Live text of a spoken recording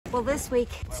Well, this week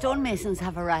stonemasons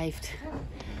have arrived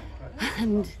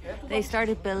and they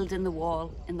started building the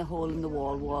wall in the hole in the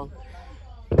wall.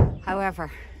 However,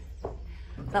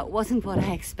 that wasn't what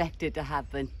I expected to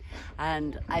happen,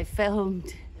 and I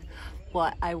filmed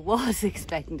what I was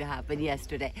expecting to happen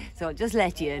yesterday, so I'll just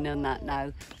let you in on that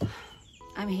now.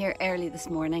 I'm here early this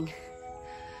morning.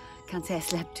 Can't say I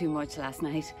slept too much last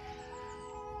night.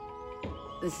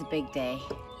 This is a big day.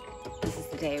 This is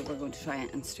the day we're going to try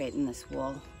and straighten this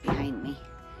wall behind me.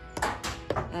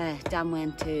 Dan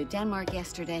went to Denmark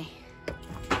yesterday.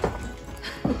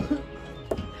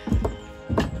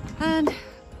 And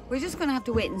we're just going to have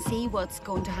to wait and see what's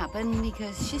going to happen,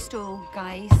 because Schisto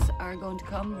guys are going to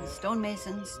come,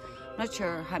 stonemasons, not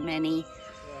sure how many,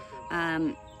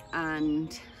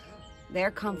 and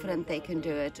they're confident they can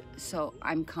do it, so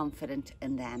I'm confident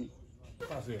in them.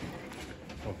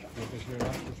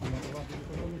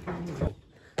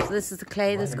 So this is the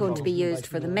clay that's going to be used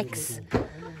for the mix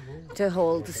to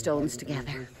hold the stones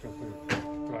together.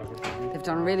 They've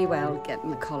done really well getting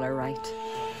the colour right.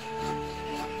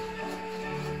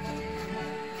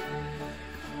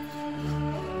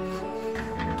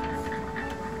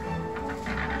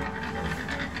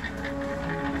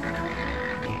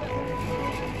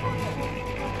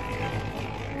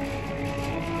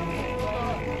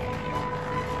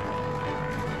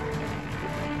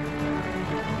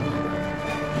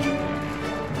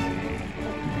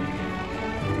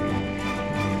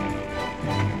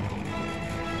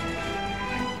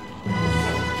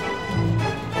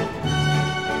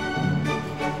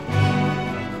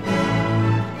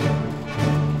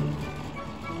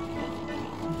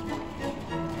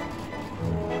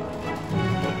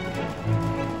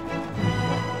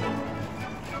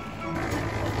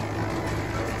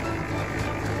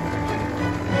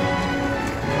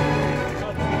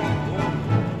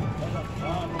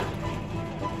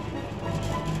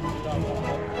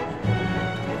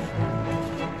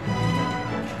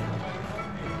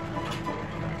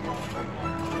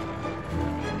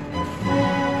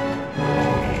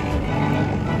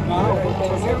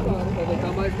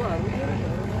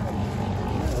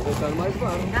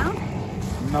 Não?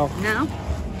 Não. Não?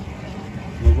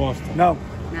 Não gosto. Não.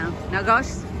 Não. Não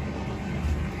gosto?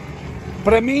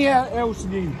 Para mim é o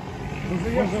seguinte.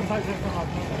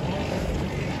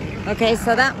 Okay,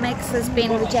 so that mix has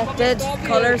been rejected.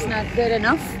 Colour's not good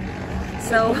enough.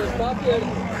 So we'll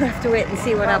have to wait and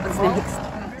see what happens next.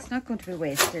 It's not going to be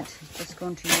wasted. Just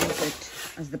going to use it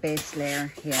as the base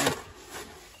layer here.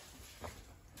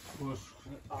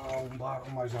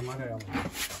 Barro mais amarelo.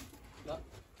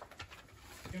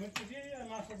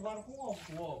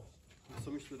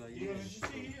 Só misturar aí.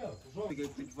 Peguei o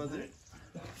que tem que fazer.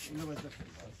 Ainda vai ter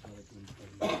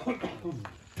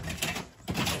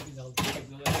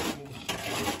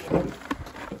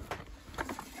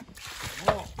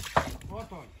Ó,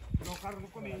 Antônio, não carro no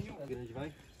caminho. Grande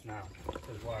vai? Não,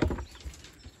 estas guardas.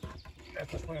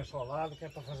 Estas põem só ao lado, que é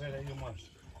para fazer aí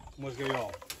umas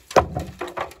gaiolas.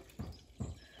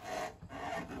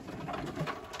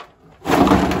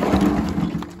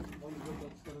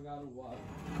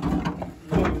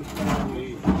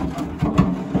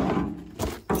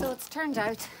 So it's turned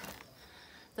out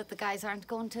that the guys aren't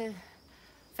going to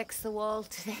fix the wall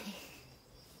today.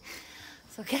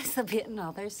 So I guess there'll be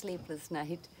another sleepless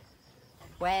night.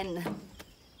 When?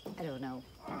 I don't know.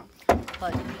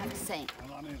 But I have to say,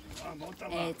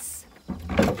 it's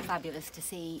fabulous to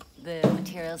see the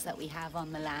materials that we have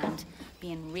on the land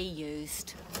being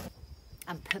reused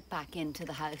and put back into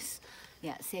the house.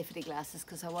 Yeah, safety glasses,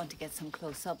 because I want to get some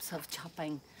close-ups of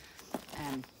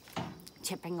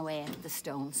chipping away at the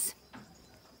stones.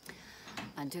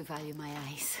 I do value my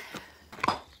eyes.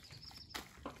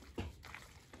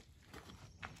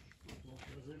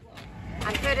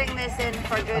 I'm putting this in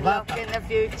for good luck in the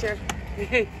future.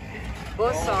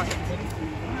 Boa sorte.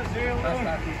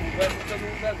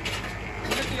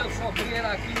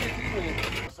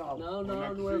 Não,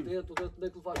 não é dentro, tem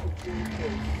que levar tudo.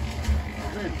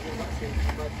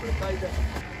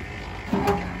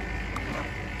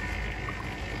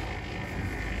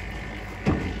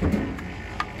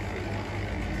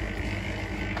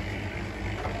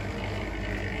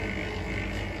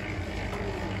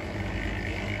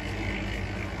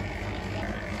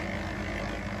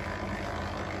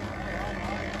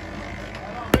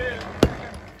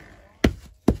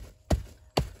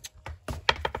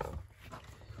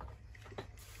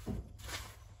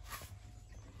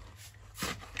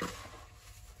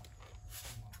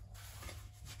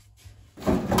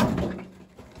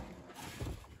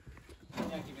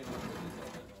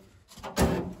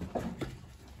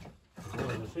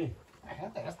 Assim? É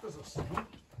destas assim.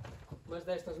 Mas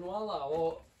destas não há lá,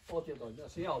 ou Ó, tia Antônio,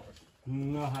 assim alta.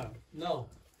 Não. Não.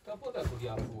 Então pode dar o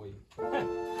diabo foi.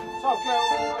 Só que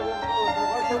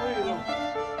vai ser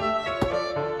lindo.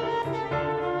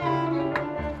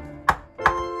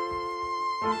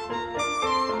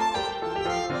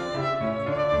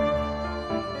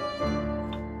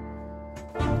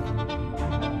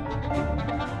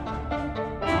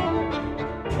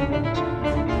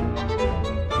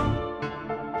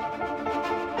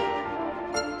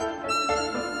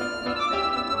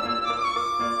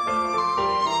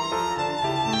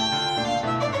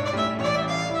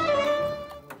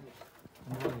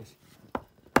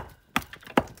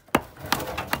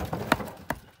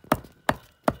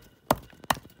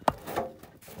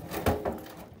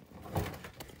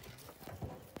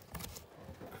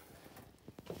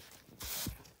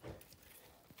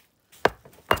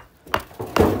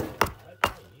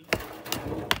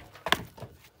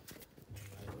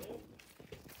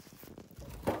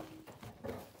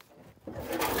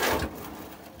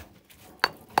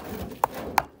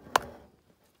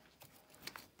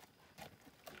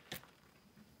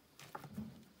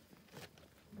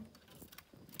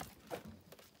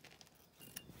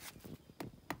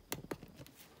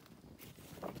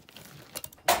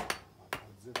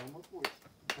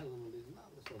 Ela não diz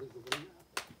nada, só diz obrigado.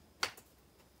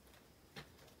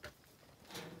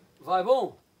 Vai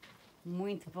bom?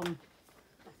 Muito bom.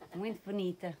 Muito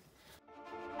bonita.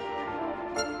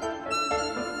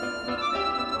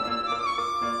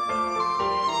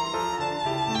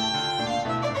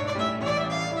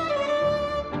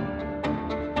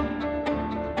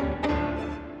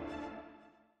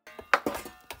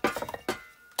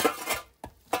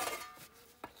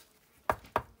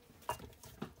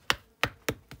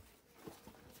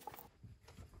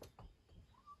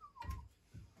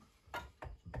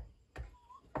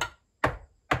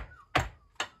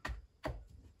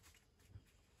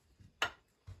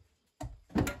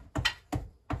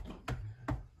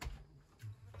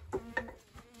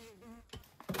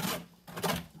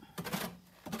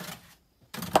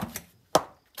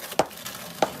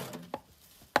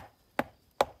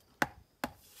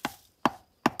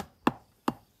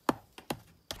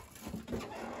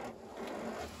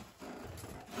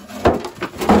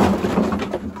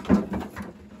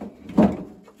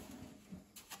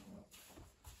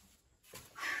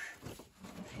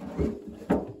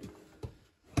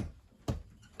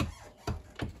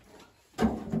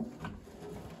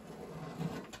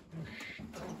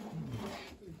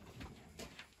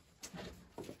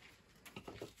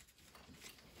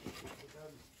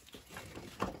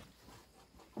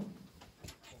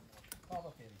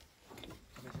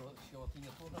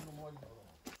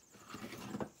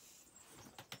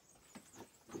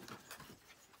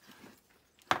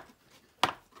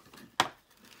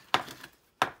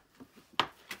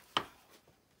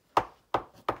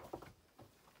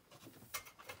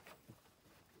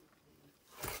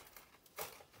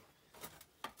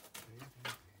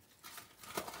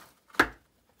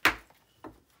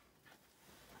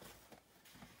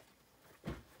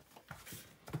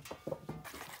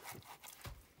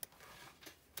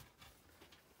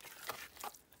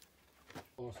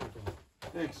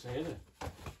 Tem que ser, né?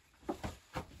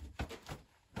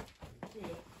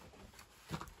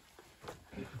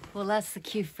 Well, that's the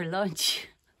cue for lunch.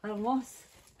 Almost.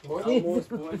 Almost,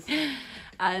 boys.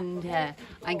 And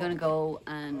I'm gonna go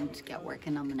and get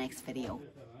working on the next video.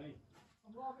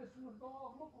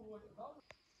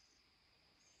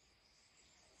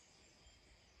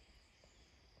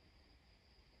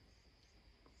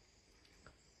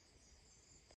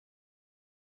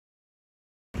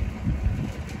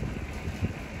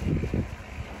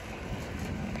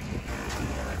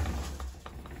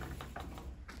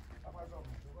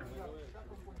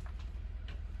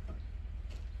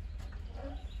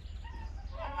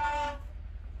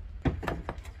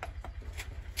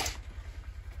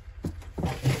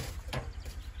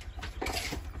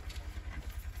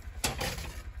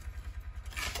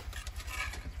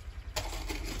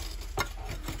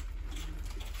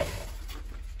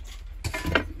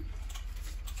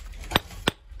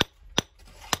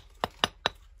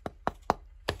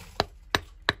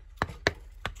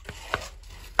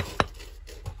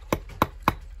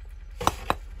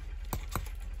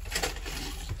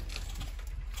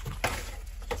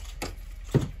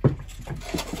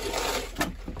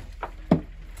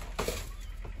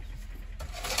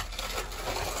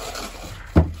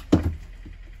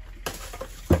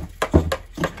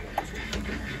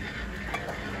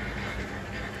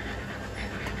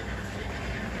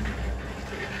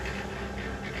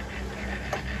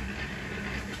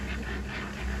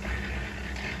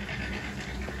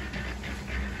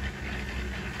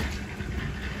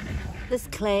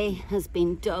 This clay has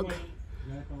been dug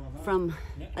from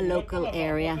a local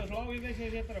area.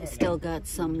 It's still got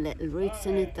some little roots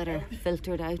in it that are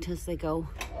filtered out as they go,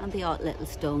 and the odd little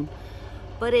stone.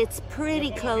 But it's pretty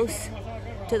close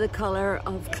to the colour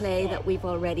of clay that we've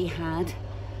already had.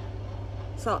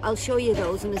 So I'll show you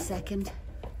those in a second.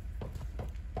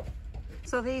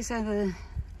 So these are the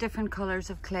different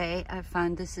colours of clay. I've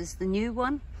found this is the new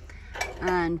one,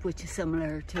 and which is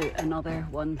similar to another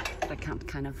one that I can't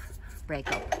kind of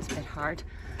break up. It's a bit hard.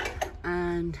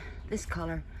 And this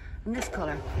colour and this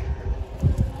colour.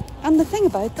 And the thing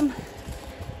about them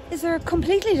is they're a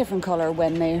completely different colour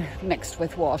when they're mixed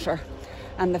with water,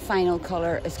 and the final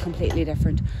colour is completely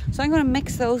different. So I'm going to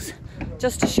mix those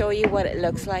just to show you what it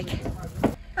looks like.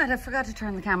 Right, I forgot to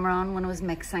turn the camera on when I was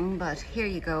mixing, but here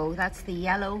you go. That's the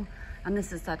yellow, and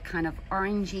this is that kind of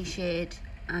orangey shade,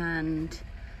 and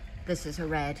this is a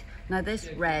red. Now this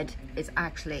red is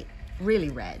actually really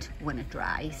red when it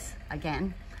dries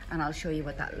again, and I'll show you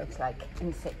what that looks like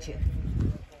in situ.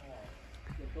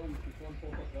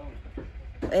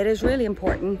 It is really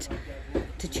important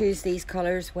to choose these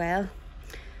colours well.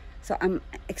 So I'm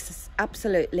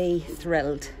absolutely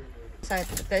thrilled. So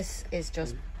this is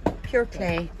just pure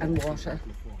clay and water,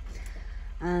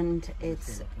 and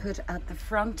it's put at the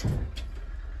front.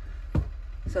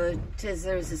 So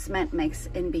there's a cement mix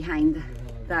in behind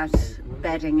that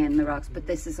bedding in the rocks, but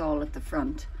this is all at the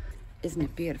front. Isn't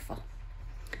it beautiful?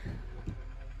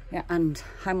 Yeah, and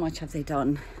how much have they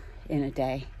done in a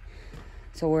day?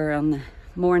 So we're on the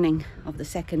morning of the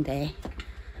second day,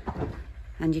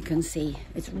 and you can see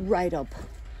it's right up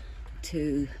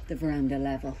to the veranda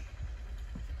level.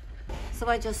 So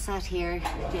I just sat here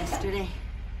yesterday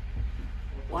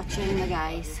watching the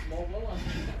guys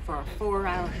for 4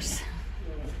 hours.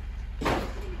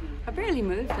 I barely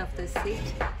moved off this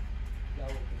seat,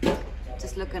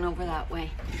 just looking over that way.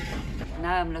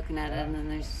 Now I'm looking at it and then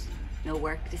there's no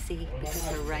work to see because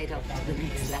they're right up to the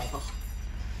next level.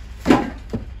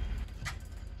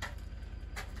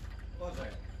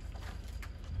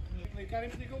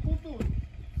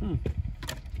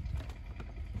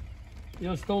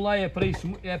 Eles estão lá é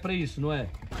para isso, não é?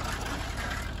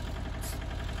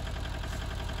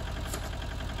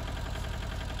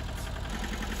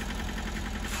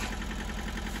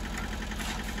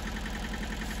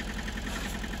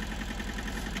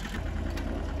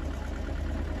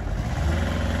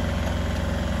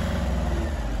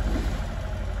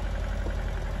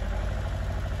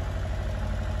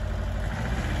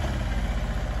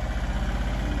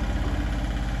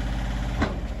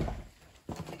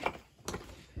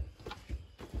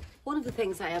 One of the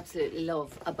things I absolutely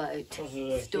love about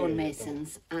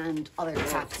stonemasons and other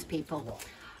craftspeople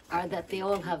are that they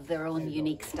all have their own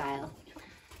unique style.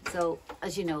 So,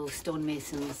 as you know,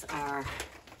 stonemasons are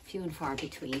few and far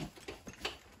between,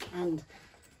 and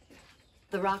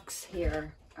the rocks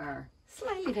here are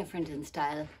slightly different in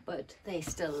style, but they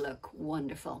still look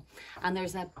wonderful. And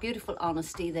there's that beautiful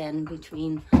honesty then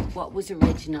between what was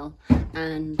original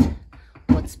and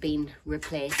what's been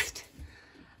replaced.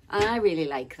 And I really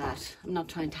like that. I'm not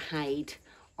trying to hide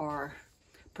or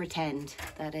pretend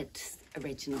that it's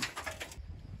original.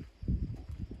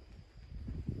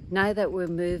 Now that we're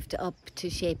moved up to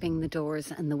shaping the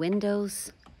doors and the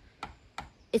windows,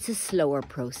 it's a slower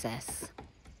process.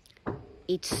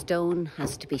 Each stone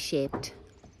has to be shaped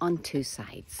on 2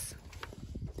 sides.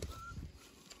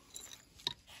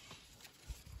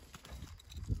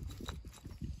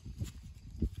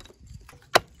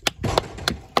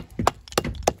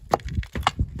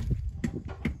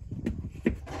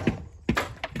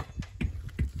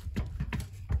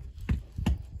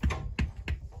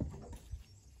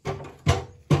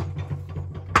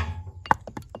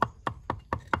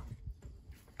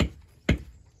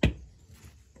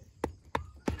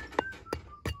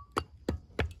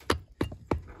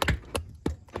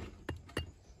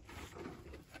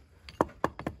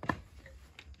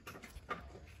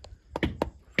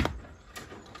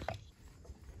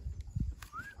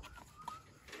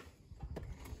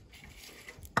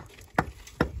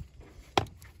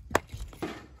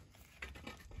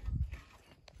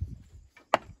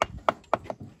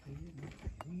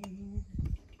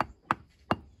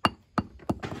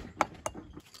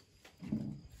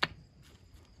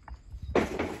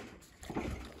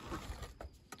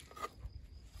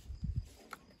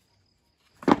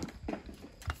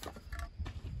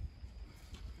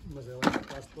 Mas ela é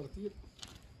capaz de partir.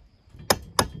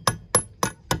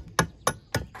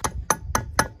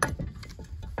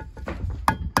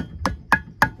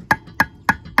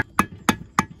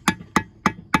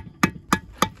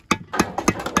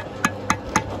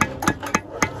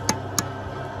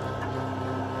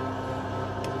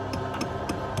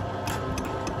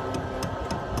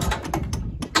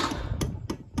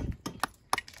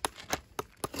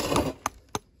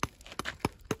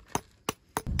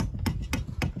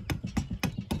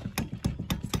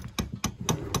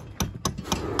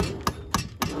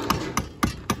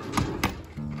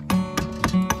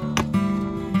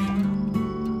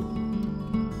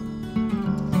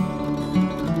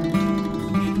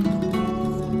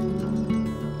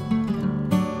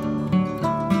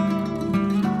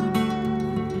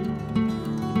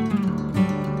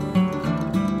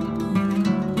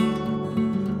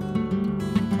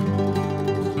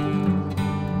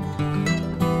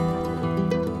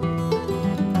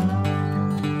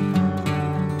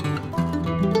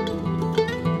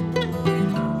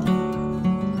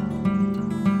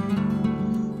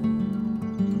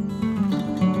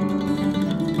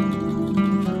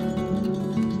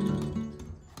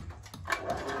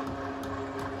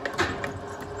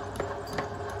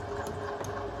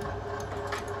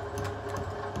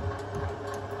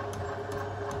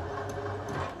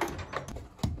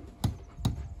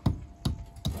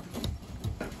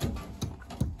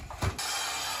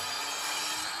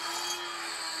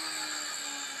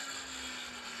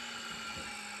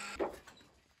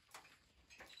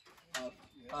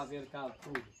 lá ver cá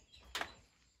tudo.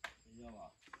 Olha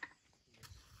lá.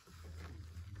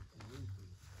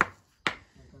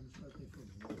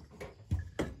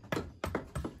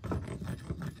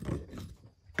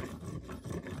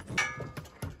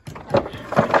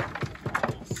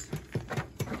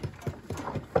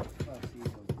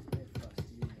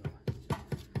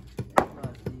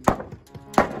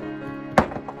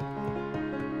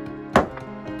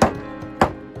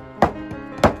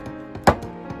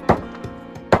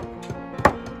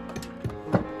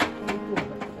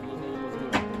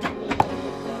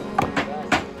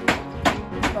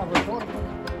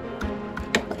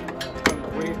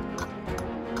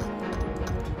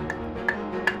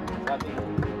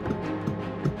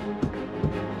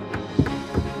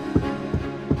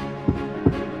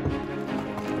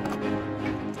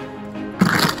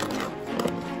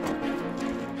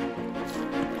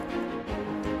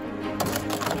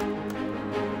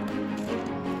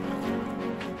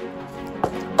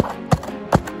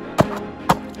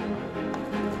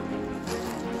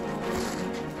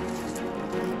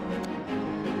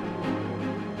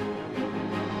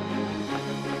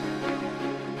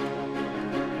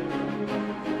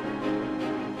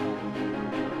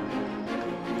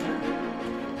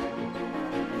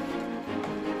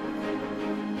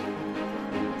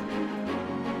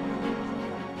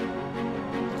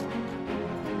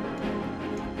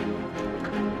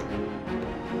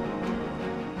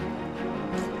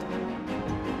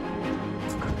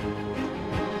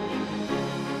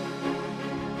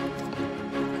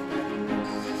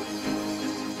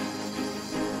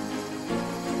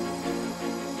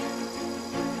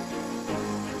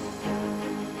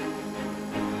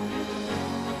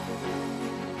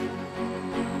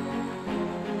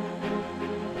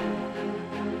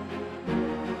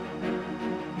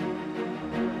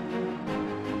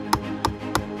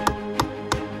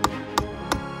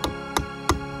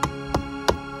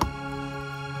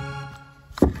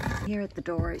 Here at the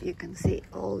door you can see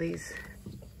all these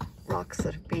rocks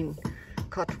that have been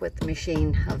cut with the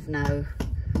machine have now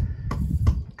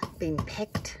been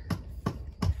picked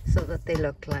so that they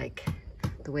look like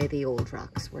the way the old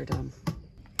rocks were done.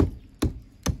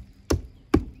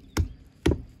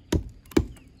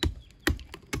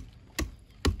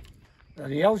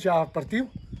 Daniel já partiu?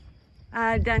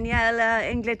 Daniela,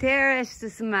 Inglaterra esta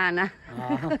semana.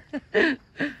 Ah,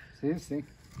 sim, sim.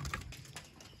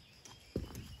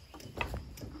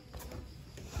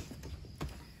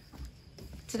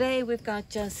 Today we've got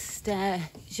just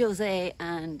Jose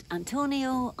and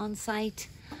Antonio on site,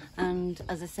 and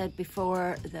as I said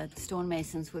before, the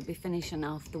stonemasons would be finishing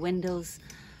off the windows,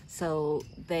 so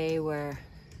they were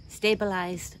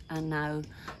stabilised and now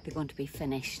they're going to be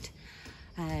finished.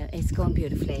 It's going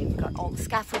beautifully. We've got all the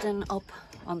scaffolding up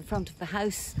on the front of the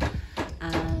house,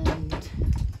 and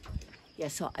yeah,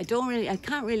 so I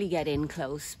can't really get in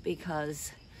close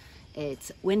because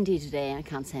it's windy today. I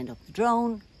can't send up the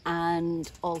drone.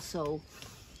 And also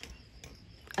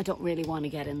I don't really want to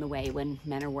get in the way when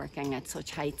men are working at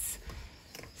such heights.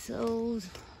 So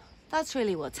that's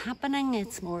really what's happening.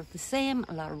 It's more of the same,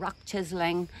 a lot of rock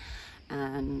chiseling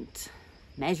and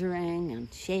measuring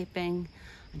and shaping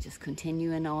and just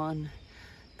continuing on,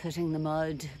 putting the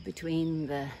mud between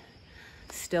the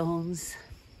stones.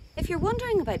 If you're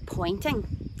wondering about pointing,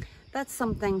 that's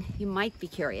something you might be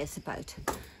curious about,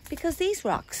 because these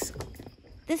rocks,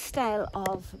 this style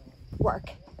of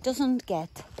work doesn't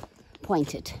get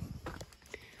pointed.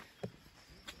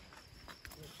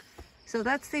 So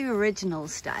that's the original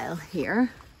style here,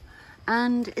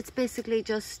 and it's basically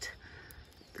just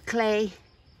the clay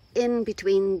in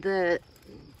between the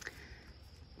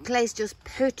clay's just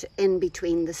put in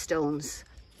between the stones.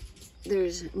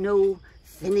 There's no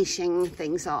finishing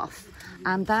things off,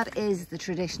 and that is the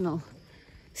traditional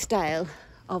style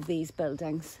of these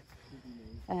buildings.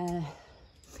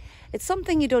 It's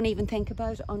something you don't even think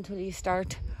about until you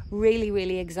start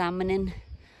really examining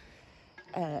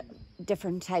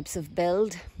different types of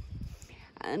build.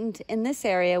 And in this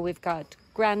area we've got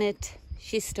granite,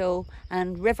 schisto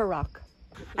and river rock.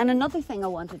 And another thing I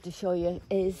wanted to show you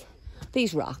is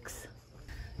these rocks.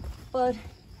 But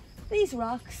these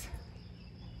rocks,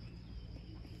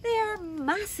 they are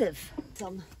massive.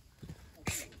 Some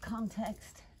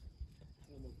context.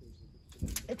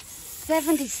 It's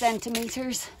 70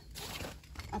 centimeters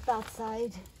at that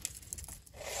side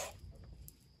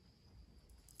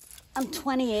and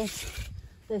 28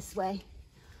 this way.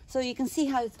 So you can see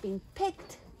how it's been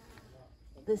picked.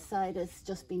 This side has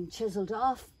just been chiseled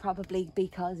off, probably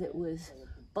because it was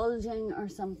bulging or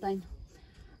something.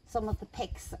 Some of the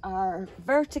picks are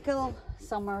vertical,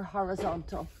 some are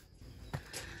horizontal.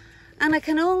 And I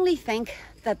can only think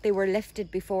that they were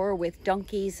lifted before with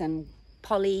donkeys and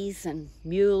pulleys and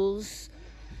mules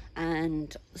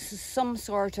and some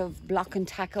sort of block and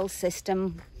tackle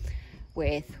system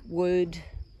with wood.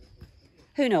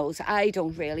 Who knows? I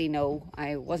don't really know.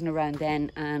 I wasn't around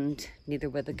then, and neither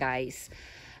were the guys.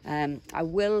 I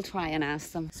will try and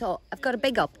ask them. So I've got a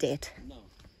big update.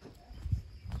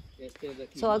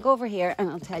 So I'll go over here and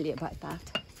I'll tell you about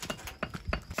that.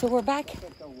 So we're back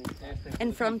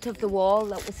in front of the wall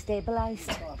that was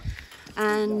stabilised,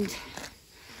 and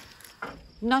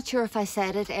not sure if I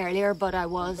said it earlier, but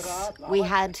we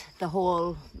had the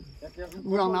whole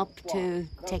run up to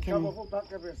taking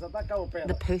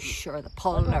the push or the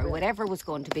pull or whatever was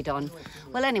going to be done.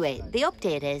 Well, anyway, the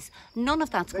update is none of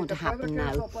that's going to happen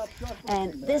now.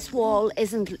 And this wall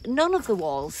isn't, none of the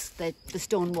walls, the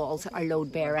stone walls, are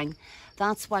load bearing.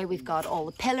 That's why we've got all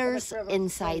the pillars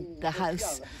inside the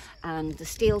house and the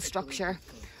steel structure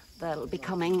that'll be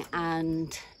coming,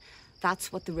 and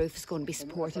that's what the roof is going to be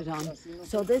supported on.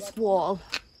 So this wall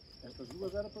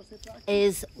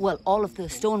is, well, all of the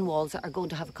stone walls are going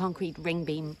to have a concrete ring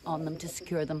beam on them to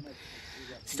secure them.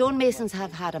 Stonemasons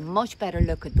have had a much better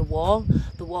look at the wall.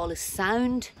 The wall is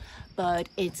sound, but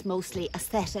it's mostly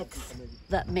aesthetics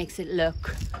that makes it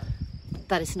look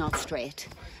that it's not straight.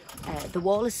 The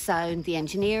wall is sound. The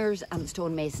engineers and the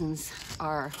stonemasons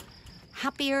are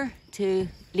happier to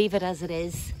leave it as it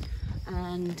is,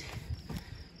 and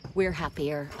we're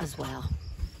happier as well.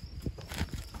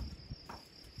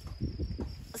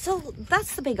 So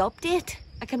that's the big update.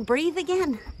 I can breathe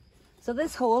again. So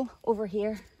this hole over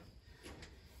here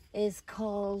is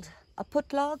called a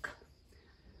put log.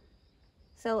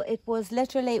 So it was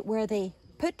literally where they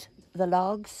put the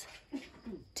logs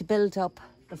to build up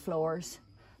the floors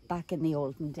back in the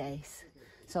olden days.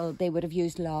 So they would have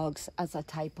used logs as a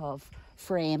type of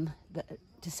frame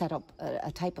to set up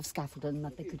a type of scaffolding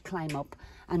that they could climb up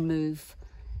and move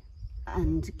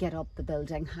and get up the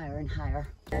building higher and higher.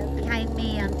 Behind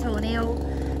me, Antonio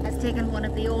has taken one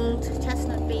of the old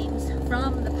chestnut beams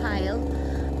from the pile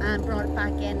and brought it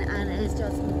back in and is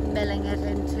just milling it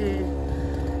into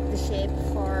the shape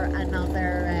for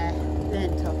another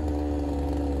lintel.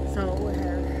 So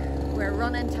we're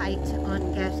running tight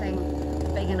on getting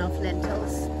big enough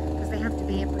lintels because they have to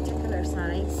be a particular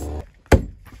size.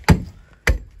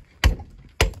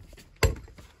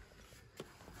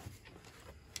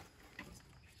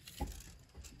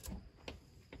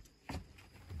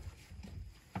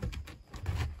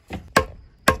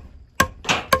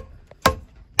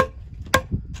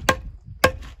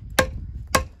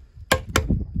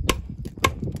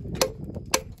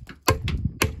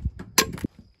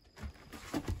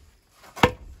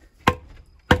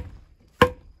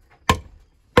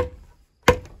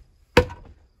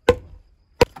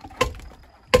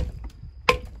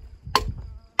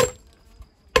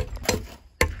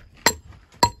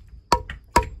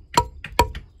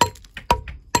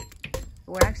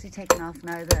 We're actually taking off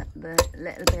now the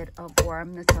little bit of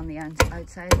worm that's on the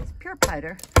outside. It's pure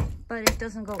powder, but it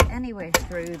doesn't go anywhere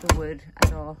through the wood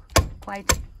at all. Quite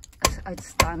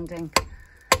outstanding,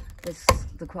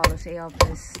 the quality of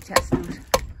this chestnut.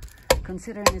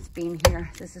 Considering it's been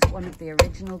here, this is one of the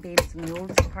original beams in the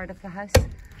oldest part of the house.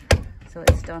 So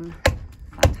it's done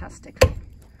fantastically.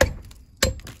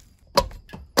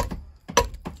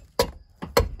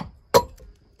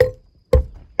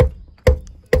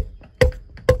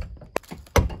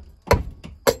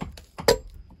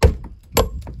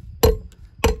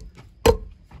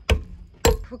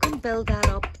 We're going to build that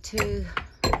up to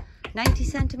 90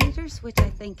 centimeters, which I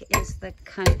think is the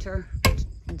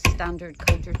standard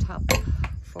countertop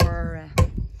for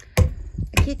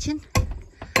a kitchen.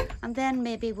 And then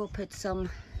maybe we'll put some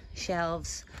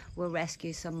shelves. We'll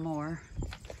rescue some more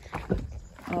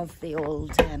of the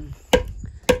old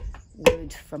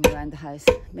wood from around the house.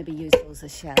 Maybe use those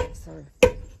as shelves or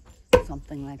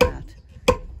something like that.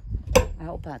 I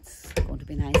hope that's going to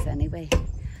be nice anyway.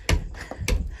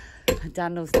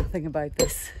 Dan knows nothing about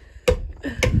this.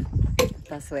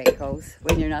 That's the way it goes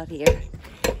when you're not here.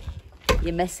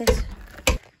 You miss it.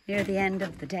 Near the end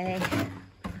of the day.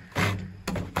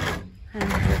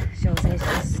 Jose is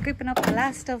just scooping up the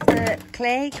last of the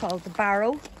clay called the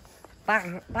barrow.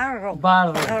 Barrow.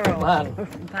 One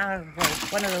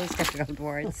of those difficult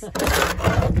words.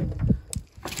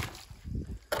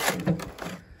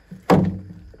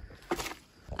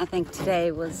 I think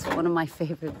today was one of my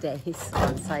favourite days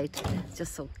on site. It's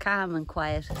just so calm and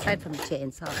quiet, aside from the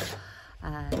chainsaw.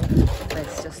 But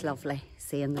it's just lovely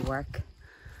seeing the work.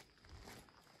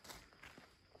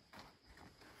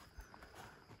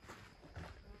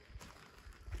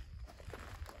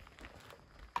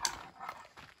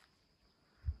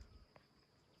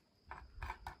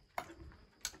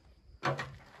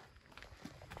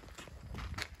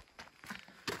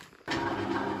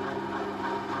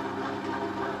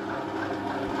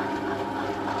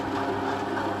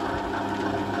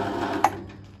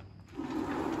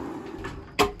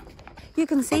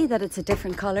 can see that it's a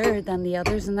different colour than the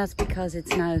others, and that's because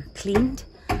it's now cleaned.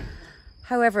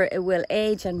 However, it will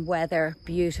age and weather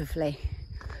beautifully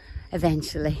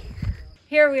eventually.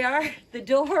 Here we are, the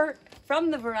door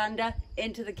from the veranda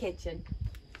into the kitchen.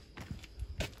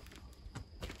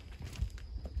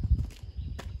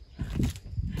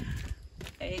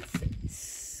 It's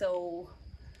so,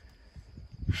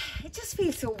 it just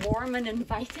feels so warm and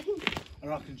inviting.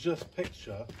 And I can just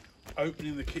picture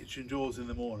opening the kitchen doors in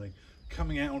the morning,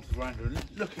 coming out onto the veranda and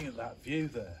looking at that view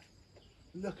there.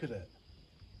 Look at it.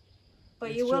 But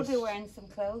It's you will just- be wearing some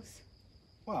clothes.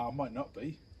 Well, I might not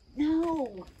be.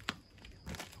 No.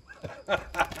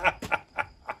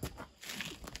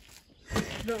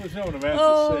 No, there's no one around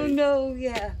Oh to see. no,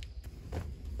 yeah.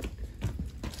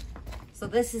 So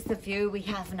this is the view we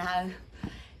have now.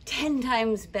 10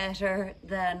 times better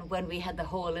than when we had the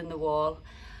hole in the wall,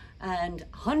 and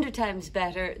 100 times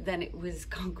better than it was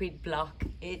concrete block.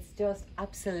 It's just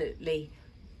absolutely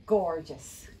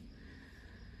gorgeous.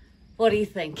 What do you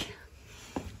think?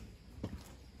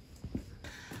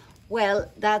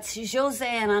 Well, that's Jose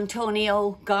and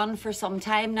Antonio gone for some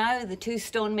time now. The two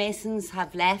stonemasons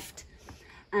have left,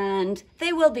 and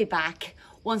they will be back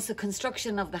once the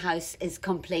construction of the house is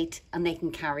complete and they can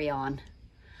carry on.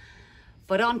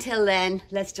 But until then,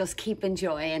 let's just keep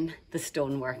enjoying the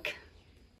stonework.